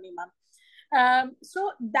 Saloni ma'am.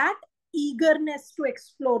 So that eagerness to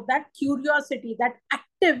explore, that curiosity, that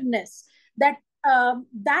activeness,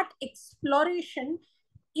 that exploration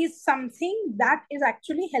is something that is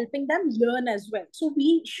actually helping them learn as well. So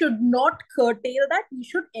we should not curtail that. We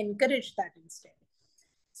should encourage that instead.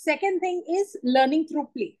 Second thing is learning through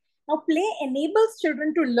play. Now, play enables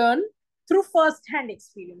children to learn through first-hand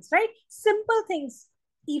experience, right? Simple things,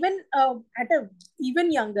 even at a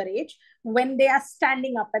even younger age, when they are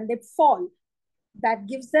standing up and they fall, that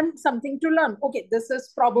gives them something to learn. Okay, this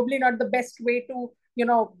is probably not the best way to,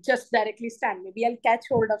 just directly stand. Maybe I'll catch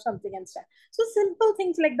hold of something and stand. So simple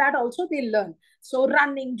things like that also they learn. So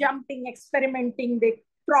running, jumping, experimenting, they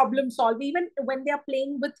problem solve. Even when they are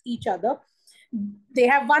playing with each other, they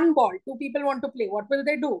have one ball, two people want to play. What will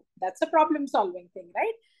they do? That's a problem solving thing,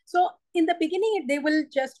 right? So in the beginning, they will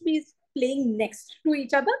just be playing next to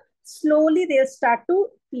each other. Slowly, they'll start to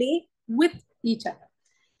play with each other.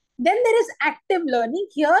 Then there is active learning.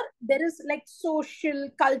 Here, there is like social,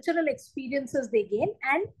 cultural experiences they gain.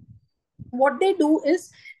 And what they do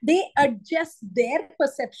is they adjust their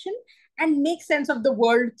perception and make sense of the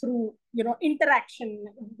world through, interaction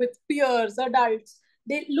with peers, adults.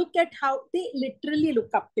 They look at how they literally look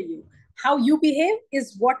up to you. How you behave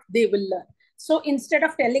is what they will learn. So instead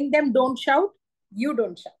of telling them don't shout, you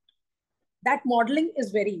don't shout. That modeling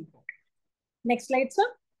is very important. Next slide, sir.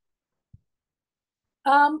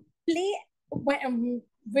 Play.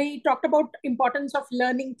 We talked about importance of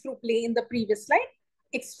learning through play in the previous slide.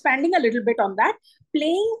 Expanding a little bit on that,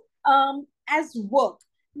 playing as work.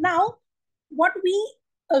 Now, what we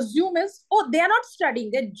assume is, oh, they're not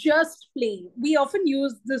studying, they're just playing. We often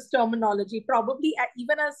use this terminology, probably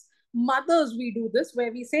even as mothers, we do this,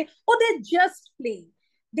 where we say, oh, they're just playing.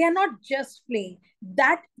 They are not just playing.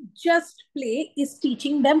 That just play is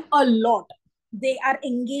teaching them a lot. They are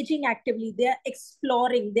engaging actively, they're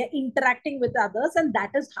exploring, they're interacting with others, and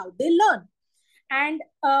that is how they learn. And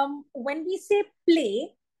when we say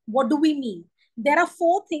play, what do we mean? There are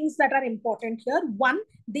 4 things that are important here. 1,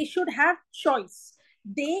 they should have choice.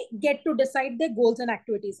 They get to decide their goals and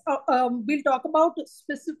activities. We'll talk about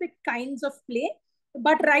specific kinds of play,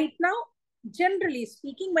 but right now, generally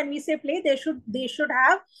speaking, when we say play, they should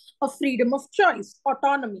have a freedom of choice,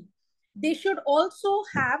 autonomy. They should also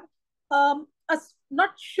have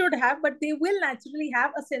not should have, but they will naturally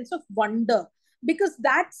have a sense of wonder, because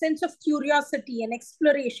that sense of curiosity and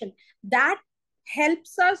exploration, that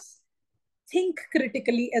helps us think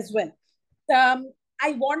critically as well.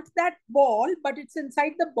 I want that ball, but it's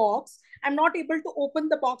inside the box. I'm not able to open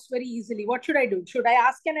the box very easily. What should I do? Should I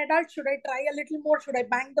ask an adult? Should I try a little more? Should I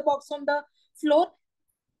bang the box on the floor?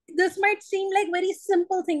 This might seem like very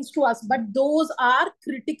simple things to us, but those are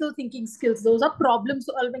critical thinking skills. Those are problem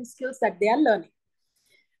solving skills that they are learning.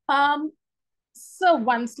 So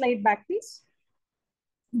one slide back, please.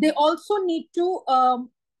 They also need to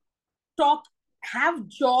have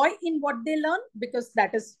joy in what they learn, because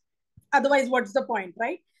that is, otherwise what's the point,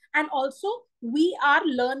 right? And also we are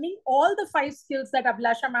learning all the 5 skills that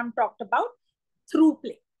Abhilasha ma'am talked about through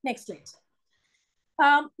play. Next slide.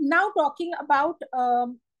 Now talking about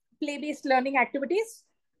play-based learning activities.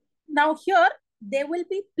 Now here, there will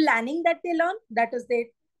be planning that they learn. That is,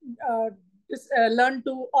 they learn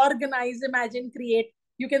to organize, imagine, create.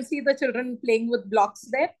 You can see the children playing with blocks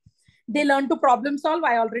there. They learn to problem solve.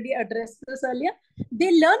 I already addressed this earlier.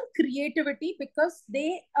 They learn creativity because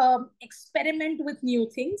they experiment with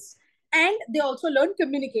new things. And they also learn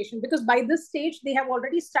communication, because by this stage, they have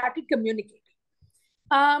already started communicating.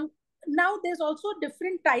 Now, there's also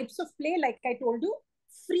different types of play, like I told you.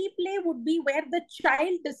 Free play would be where the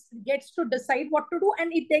child gets to decide what to do,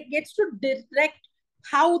 and it gets to direct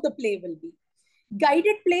how the play will be.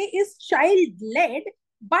 Guided play is child-led,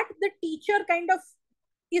 but the teacher kind of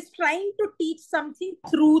is trying to teach something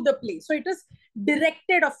through the play. So it is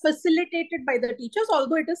directed or facilitated by the teachers,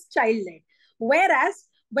 although it is child-led. Whereas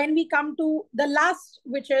when we come to the last,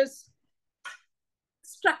 which is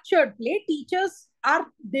structured play, teachers are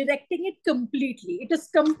directing it completely. It is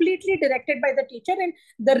completely directed by the teacher, and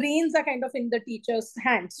the reins are kind of in the teacher's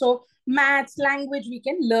hands. So maths, language, we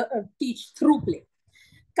can teach through play.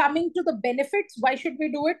 Coming to the benefits, why should we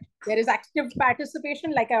do it? There is active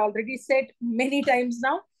participation, like I already said many times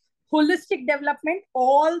now. Holistic development,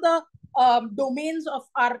 all the domains of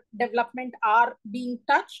our development are being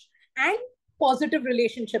touched, and positive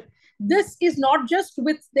relationship. This is not just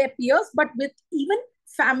with their peers, but with even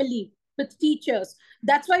family, with teachers.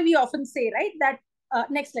 That's why we often say, right, that,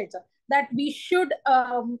 next slide, sir, that we should,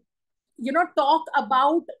 talk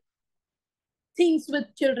about things with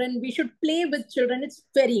children. We should play with children. It's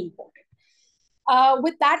very important.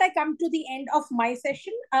 With that, I come to the end of my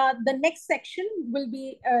session. The next section will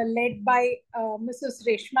be led by Mrs.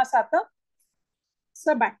 Reshma Sata.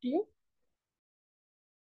 Sir, back to you.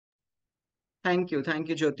 Thank you,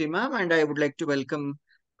 Jyoti ma'am, and I would like to welcome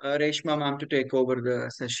Reshma ma'am to take over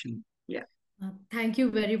the session. Yeah. Thank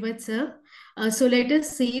you very much, sir. So let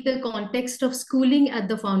us see the context of schooling at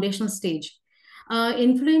the foundational stage.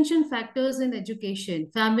 Influential factors in education: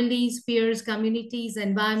 families, peers, communities,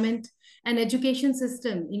 environment, and education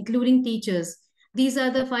system, including teachers. These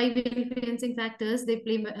are the 5 influencing factors. They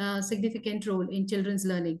play a significant role in children's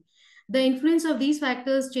learning. The influence of these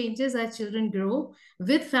factors changes as children grow,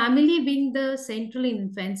 with family being the central in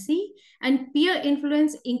infancy and peer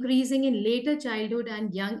influence increasing in later childhood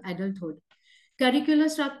and young adulthood. Curricular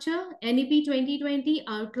structure: NEP 2020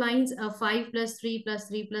 outlines a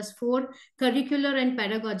 5+3+3+4 curricular and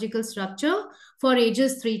pedagogical structure for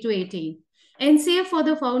ages 3 to 18. NCF for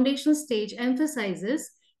the foundational stage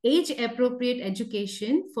emphasizes age-appropriate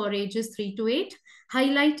education for ages 3 to 8,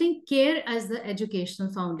 highlighting care as the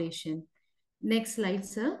educational foundation. Next slide,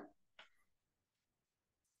 sir.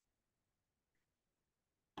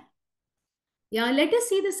 Yeah, let us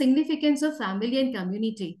see the significance of family and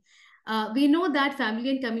community. We know that family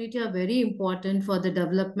and community are very important for the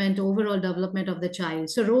development, overall development of the child.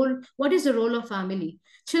 So what is the role of family?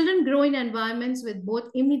 Children grow in environments with both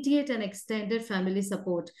immediate and extended family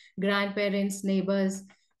support, grandparents, neighbors.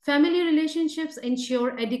 Family relationships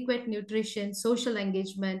ensure adequate nutrition, social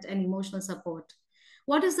engagement, and emotional support.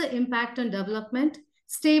 What is the impact on development?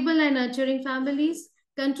 Stable and nurturing families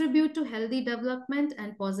contribute to healthy development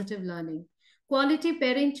and positive learning. Quality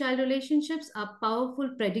parent-child relationships are powerful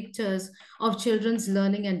predictors of children's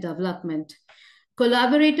learning and development.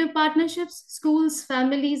 Collaborative partnerships: schools,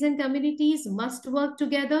 families, and communities must work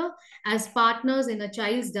together as partners in a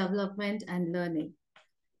child's development and learning.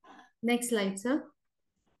 Next slide, sir.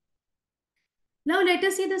 Now let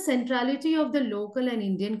us see the centrality of the local and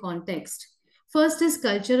Indian context. First is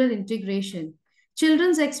cultural integration.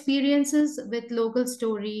 Children's experiences with local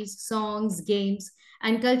stories, songs, games,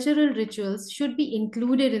 and cultural rituals should be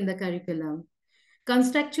included in the curriculum.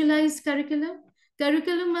 Contextualized curriculum.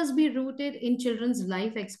 Curriculum must be rooted in children's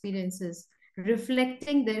life experiences,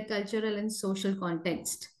 reflecting their cultural and social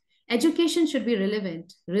context. Education should be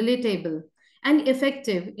relevant, relatable, and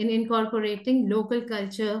effective in incorporating local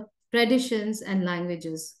culture, traditions, and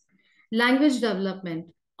languages. Language development.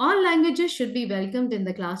 All languages should be welcomed in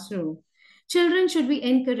the classroom. Children should be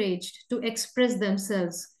encouraged to express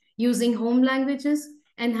themselves using home languages,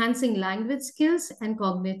 enhancing language skills and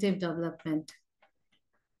cognitive development.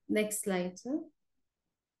 Next slide, sir.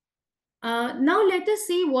 Now let us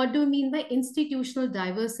see what do we mean by institutional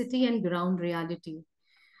diversity and ground reality.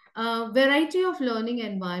 Variety of learning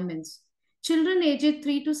environments. Children aged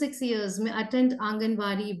 3 to 6 years may attend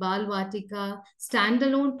Anganwadi, Bal Vatika,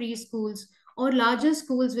 standalone preschools, or larger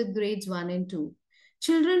schools with grades 1 and 2.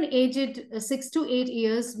 Children aged 6 to 8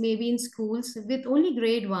 years may be in schools with only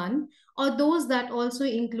grade 1 or those that also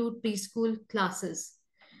include preschool classes.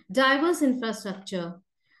 Diverse infrastructure.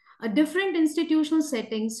 Different institutional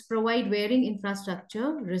settings provide varying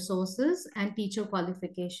infrastructure, resources, and teacher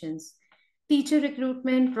qualifications. Teacher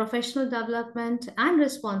recruitment, professional development, and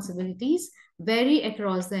responsibilities vary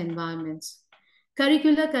across the environments.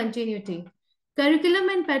 Curricular continuity. Curriculum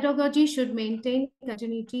and pedagogy should maintain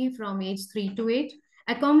continuity from age 3 to 8,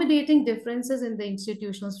 accommodating differences in the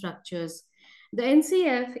institutional structures. The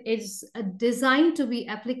NCF is designed to be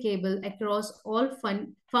applicable across all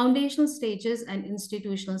foundational stages and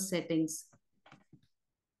institutional settings.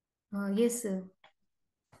 Yes, sir.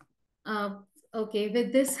 Okay,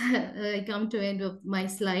 with this, I come to the end of my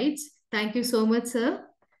slides. Thank you so much, sir.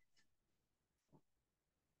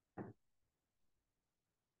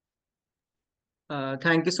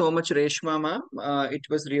 Thank you so much, Reshma ma'am. It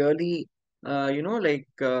was really,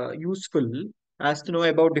 useful as to know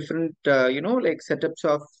about different, setups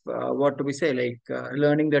of what do we say,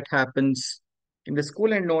 learning that happens in the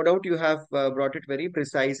school. And no doubt you have brought it very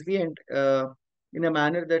precisely and in a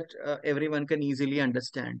manner that everyone can easily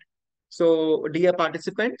understand. So, dear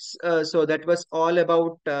participants, so that was all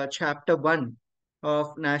about Chapter 1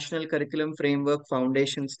 of National Curriculum Framework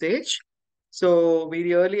Foundation Stage. So we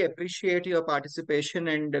really appreciate your participation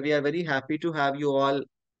and we are very happy to have you all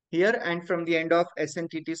here. And from the end of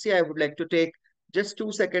SNTTC, I would like to take just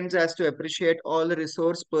 2 seconds as to appreciate all the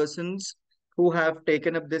resource persons who have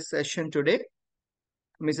taken up this session today.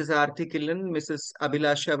 Mrs. Aarti Killan, Mrs.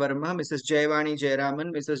 Abhilasha Verma, Mrs. Jayavani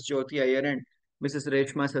Jayaraman, Mrs. Jyoti Iyer, and Mrs.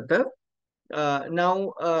 Reshma Satar.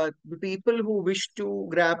 Now, the people who wish to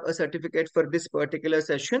grab a certificate for this particular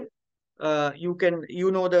session, you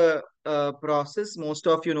know the process. Most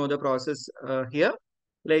of you know the process here.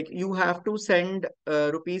 Like you have to send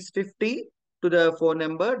rupees 50 to the phone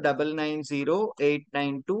number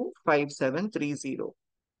 9908925730.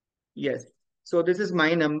 Yes. So this is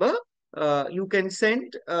my number. You can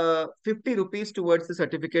send 50 rupees towards the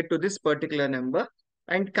certificate to this particular number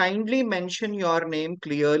and kindly mention your name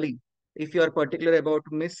clearly. If you are particular about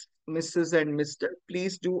Miss Mrs. and Mr.,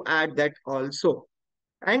 please do add that also.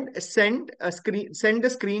 And send a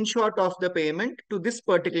screenshot of the payment to this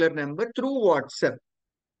particular number through WhatsApp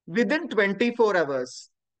within 24 hours.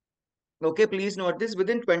 Okay, please note this,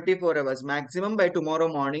 within 24 hours. Maximum by tomorrow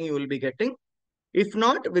morning you will be getting. If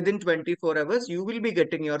not, within 24 hours, you will be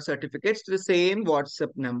getting your certificates to the same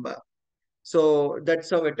WhatsApp number. So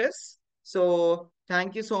that's how it is. So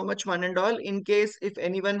thank you so much, one and all. In case if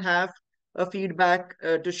anyone have a feedback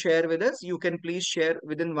to share with us, you can please share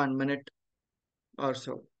within 1 minute or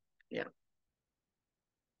so. Yeah.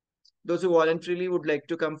 Those who voluntarily would like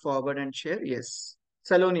to come forward and share, yes.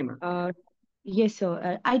 Saloni, Yes,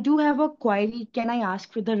 sir. I do have a query. Can I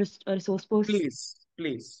ask for the resource person? please,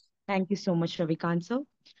 please. Thank you so much, Ravikant, sir.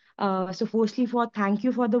 So firstly, thank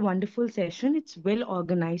you for the wonderful session. It's well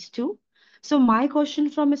organized too. So my question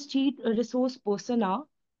from a street resource person are,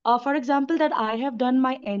 for example, that I have done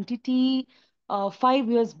my entity 5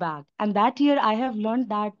 years back, and that year I have learned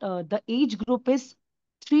that the age group is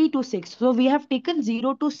 3 to 6. So we have taken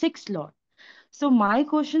 0 to 6 lot. So my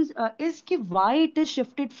question is ki why it is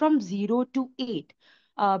shifted from 0 to 8.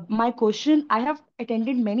 My question, I have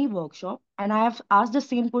attended many workshops and I have asked the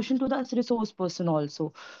same question to the resource person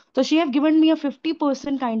also. So she have given me a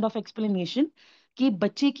 50% kind of explanation कि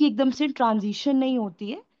बच्चे की एकदम से transition नहीं होती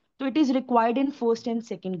है. So it is required in first and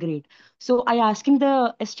second grade. So I asking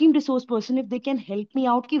the esteemed resource person if they can help me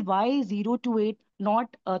out कि why 0 to 8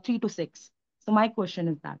 not 3 to 6. So my question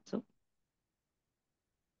is that. So.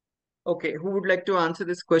 Okay, who would like to answer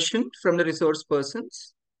this question from the resource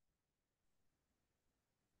persons?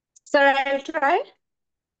 Sir, I'll try.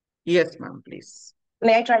 Yes, ma'am, please.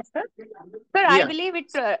 May I try, sir? Sir, I Yeah. believe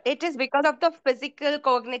it is because of the physical,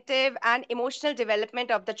 cognitive, and emotional development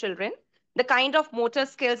of the children, the kind of motor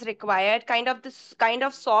skills required, kind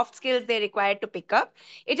of soft skills they require to pick up.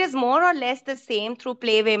 It is more or less the same through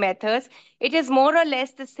playway methods. It is more or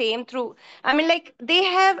less the same through, I mean, like they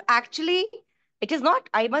have actually, it is not,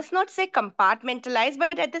 I must not say compartmentalized,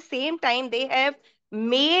 but at the same time, they have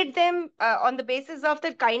made them on the basis of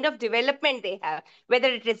the kind of development they have, whether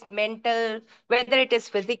it is mental, whether it is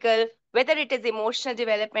physical, whether it is emotional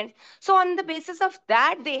development. So on the basis of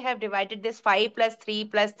that, they have divided this 5 plus 3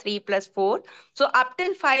 plus 3 plus 4. So up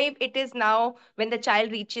till 5, it is now when the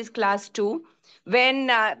child reaches class 2, when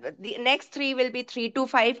the next 3 will be 3 to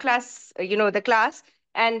 5 class, the class,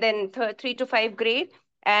 and then 3 to 5 grade,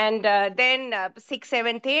 and then 6,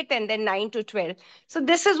 7th, 8th, and then 9 to 12. So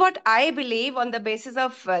this is what I believe on the basis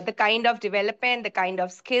of the kind of development, the kind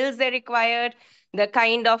of skills they required, the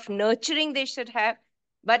kind of nurturing they should have.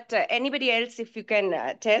 But anybody else, if you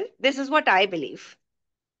can tell, this is what I believe.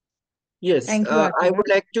 Yes, Thank you, I Aarti. would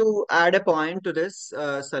like to add a point to this,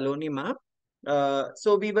 Saloni ma'am.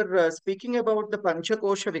 So we were speaking about the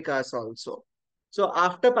Panchakosha Vikas also. So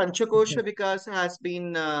after Panchakosha Vikas has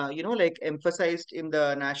been, like emphasized in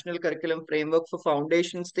the national curriculum framework for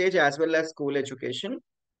foundation stage as well as school education,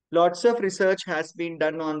 lots of research has been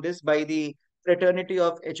done on this by the fraternity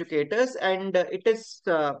of educators, and it is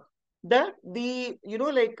that the,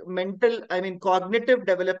 mental, I mean, cognitive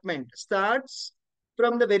development starts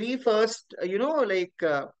from the very first,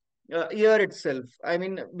 year itself. I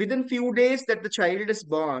mean, within few days that the child is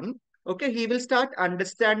born, okay, he will start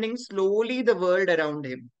understanding slowly the world around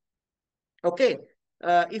him. Okay.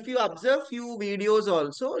 If you observe few videos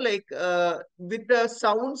also, like with the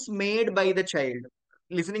sounds made by the child,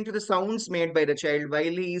 listening to the sounds made by the child while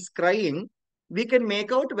he is crying, we can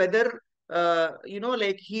make out whether,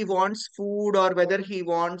 like he wants food or whether he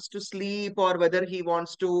wants to sleep or whether he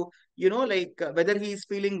wants to, whether he is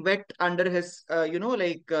feeling wet under his,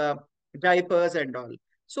 diapers and all.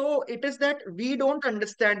 So it is that we don't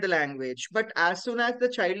understand the language, but as soon as the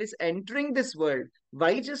child is entering this world,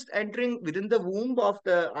 why just entering within the womb of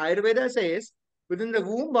the Ayurveda says, within the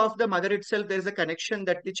womb of the mother itself, there is a connection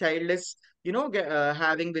that the child is,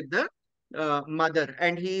 having with the mother,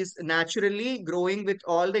 and he is naturally growing with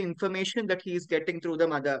all the information that he is getting through the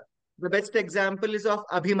mother. The best example is of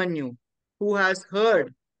Abhimanyu, who has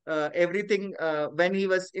heard everything when he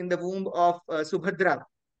was in the womb of Subhadra.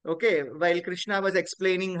 Okay, while Krishna was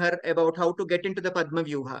explaining her about how to get into the Padma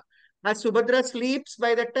Vyuha. As Subhadra sleeps,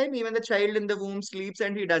 by that time, even the child in the womb sleeps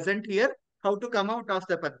and he doesn't hear how to come out of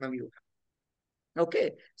the Padma Vyuha.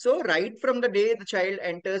 Okay, so right from the day the child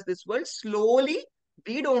enters this world, slowly,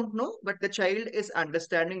 we don't know, but the child is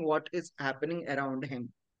understanding what is happening around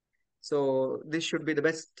him. So this should be the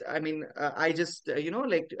best. I mean, I just,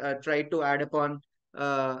 try to add upon,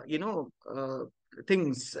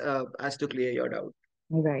 things as to clear your doubt.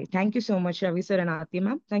 All right. Thank you so much, Ravi sir and Aarti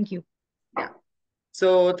ma'am. Thank you. Yeah.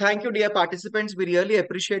 So thank you, dear participants. We really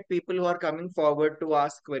appreciate people who are coming forward to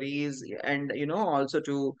ask queries and, also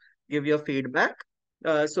to give your feedback.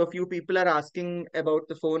 So few people are asking about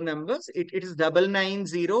the phone numbers. It is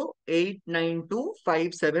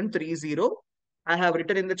 9908925730. I have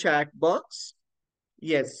written in the chat box.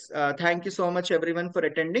 Yes, thank you so much everyone for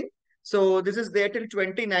attending. So this is there till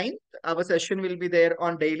 29th. Our session will be there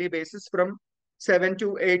on daily basis from 7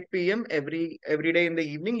 to 8 p.m. every day in the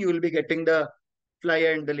evening. You will be getting the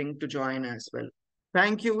flyer and the link to join as well.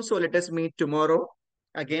 Thank you. So let us meet tomorrow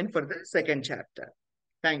again for the second chapter.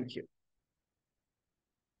 Thank you.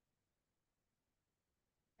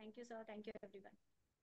 Thank you, sir. Thank you, everyone.